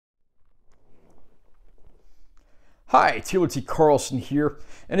Hi, Taylor T. Carlson here,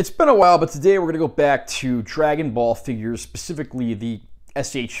 and it's been a while, but today we're going to go back to Dragon Ball figures, specifically the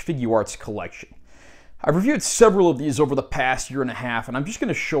SH Figuarts collection. I've reviewed several of these over the past year and a half, and I'm just going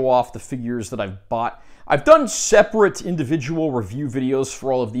to show off the figures that I've bought. I've done separate individual review videos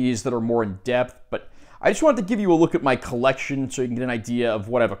for all of these that are more in-depth, but I just wanted to give you a look at my collection so you can get an idea of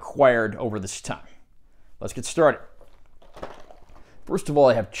what I've acquired over this time. Let's get started. First of all,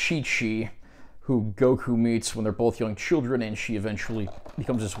 I have Chi-Chi, who Goku meets when they're both young children, and she eventually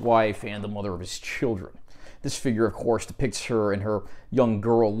becomes his wife and the mother of his children. This figure, of course, depicts her in her young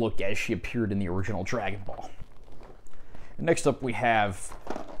girl look as she appeared in the original Dragon Ball. And next up we have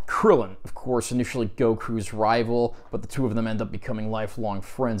Krillin, of course, initially Goku's rival, but the two of them end up becoming lifelong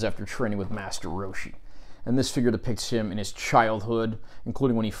friends after training with Master Roshi. And this figure depicts him in his childhood,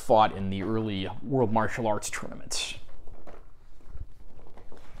 including when he fought in the early World Martial Arts tournaments.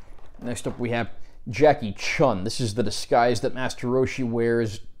 Next up we have Jackie Chun. This is the disguise that Master Roshi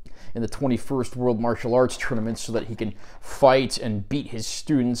wears in the 21st World Martial Arts Tournament so that he can fight and beat his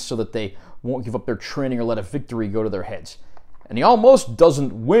students so that they won't give up their training or let a victory go to their heads. And he almost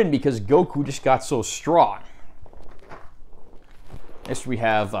doesn't win because Goku just got so strong. Next we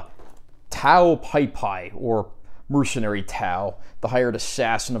have Tao Pai Pai, or Mercenary Tao, the hired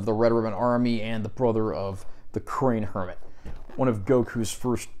assassin of the Red Ribbon Army and the brother of the Crane Hermit. One of Goku's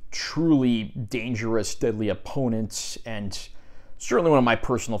first truly dangerous, deadly opponents, and certainly one of my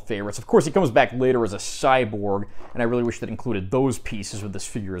personal favorites. Of course, he comes back later as a cyborg, and I really wish that included those pieces with this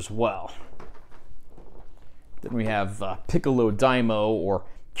figure as well. Then we have Piccolo Daimo, or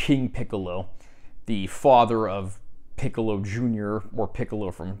King Piccolo, the father of Piccolo Jr., or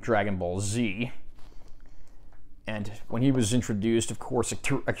Piccolo from Dragon Ball Z. And when he was introduced, of course,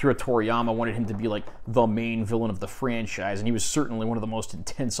 Akira Toriyama wanted him to be like the main villain of the franchise, and he was certainly one of the most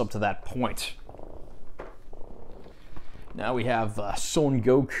intense up to that point. Now we have Son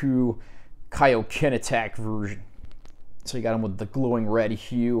Goku Kaioken Attack version. So you got him with the glowing red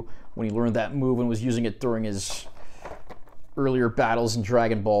hue when he learned that move and was using it during his earlier battles in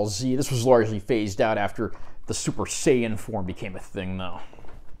Dragon Ball Z. This was largely phased out after the Super Saiyan form became a thing, though.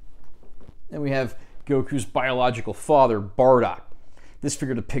 Then we have Goku's biological father, Bardock. This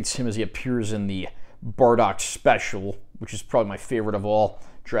figure depicts him as he appears in the Bardock Special, which is probably my favorite of all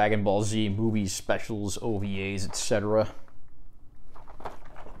Dragon Ball Z movies, specials, OVAs, etc.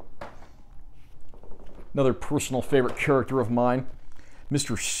 Another personal favorite character of mine,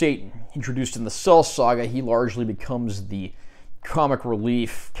 Mr. Satan. Introduced in the Cell Saga, he largely becomes the comic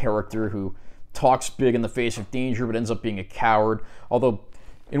relief character who talks big in the face of danger but ends up being a coward, although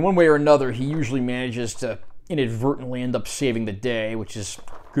in one way or another, he usually manages to inadvertently end up saving the day, which is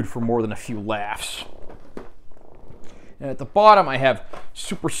good for more than a few laughs. And at the bottom, I have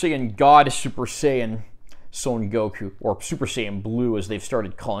Super Saiyan God Super Saiyan Son Goku, or Super Saiyan Blue, as they've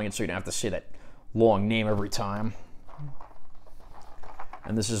started calling it, so you don't have to say that long name every time.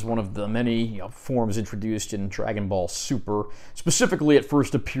 And this is one of the many forms introduced in Dragon Ball Super. Specifically, it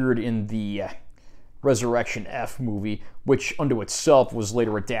first appeared in the Resurrection F movie, which unto itself was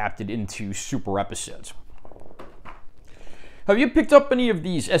later adapted into Super episodes. Have you picked up any of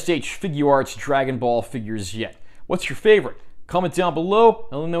these SH Figuarts Dragon Ball figures yet? What's your favorite? Comment down below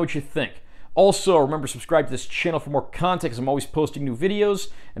and let me know what you think. Also, remember to subscribe to this channel for more content because I'm always posting new videos,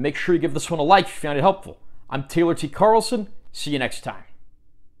 and make sure you give this one a like if you found it helpful. I'm Taylor T. Carlson. See you next time.